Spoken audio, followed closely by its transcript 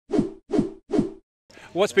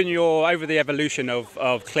What's been over the evolution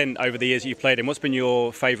of Clint over the years that you've played him, what's been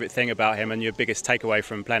your favourite thing about him and your biggest takeaway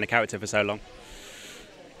from playing a character for so long?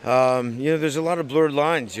 You know, there's a lot of blurred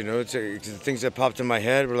lines, you know, it's the things that popped in my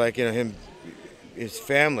head were like, you know, his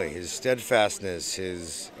family, his steadfastness,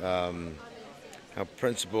 his, how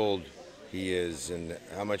principled he is and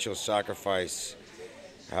how much he'll sacrifice,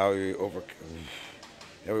 how he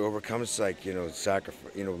overcomes, like, you know,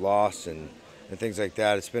 loss and things like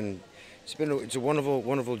that. It's a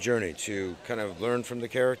wonderful journey to kind of learn from the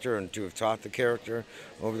character and to have taught the character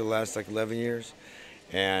over the last like 11 years.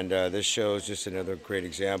 And this show is just another great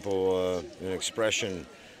example, an expression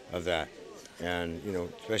of that. And, you know,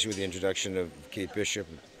 especially with the introduction of Kate Bishop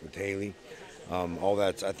with Hailee, all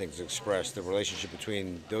that, I think, is expressed. The relationship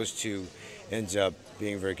between those two ends up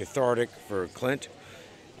being very cathartic for Clint.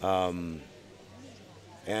 And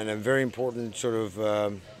a very important sort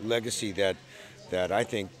of legacy that I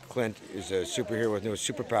think Clint is a superhero with no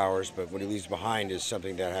superpowers, but what he leaves behind is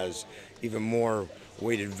something that has even more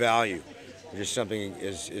weighted value. Just something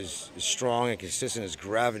as strong and consistent as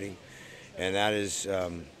gravity, and that is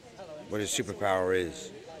what his superpower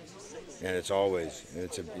is. And it's always, and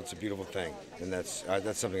it's a beautiful thing, and that's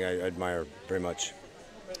something I admire very much.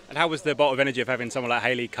 And how was the bolt of energy of having someone like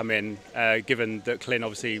Hailee come in, given that Clint,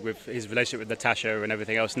 obviously, with his relationship with Natasha and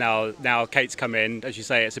everything else, now Kate's come in, as you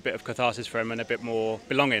say, it's a bit of catharsis for him and a bit more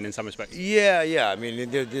belonging in some respects. Yeah. I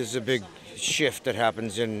mean, there's a big shift that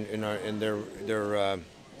happens in their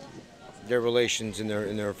relations, in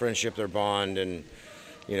their friendship, their bond, and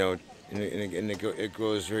you know, and it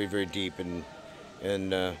goes very, very deep, and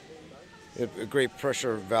a great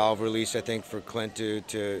pressure valve release, I think, for Clint to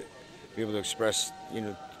be able to express, you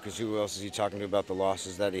know, because who else is he talking to about the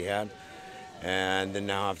losses that he had, and then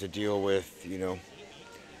now have to deal with, you know,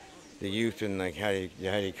 the youth and like how do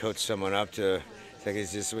you coach someone up to think,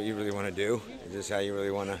 is this what you really want to do? Is this how you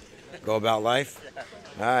really want to go about life?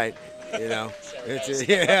 All right. You know,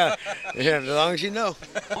 yeah, as long as you know.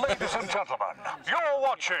 Ladies and gentlemen, you're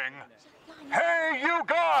watching Hey You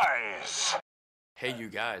Guys! Hey You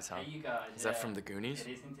Guys, huh? Hey You Guys. Is that from the Goonies? It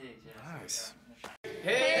is indeed, yeah. Nice.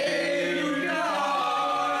 Hey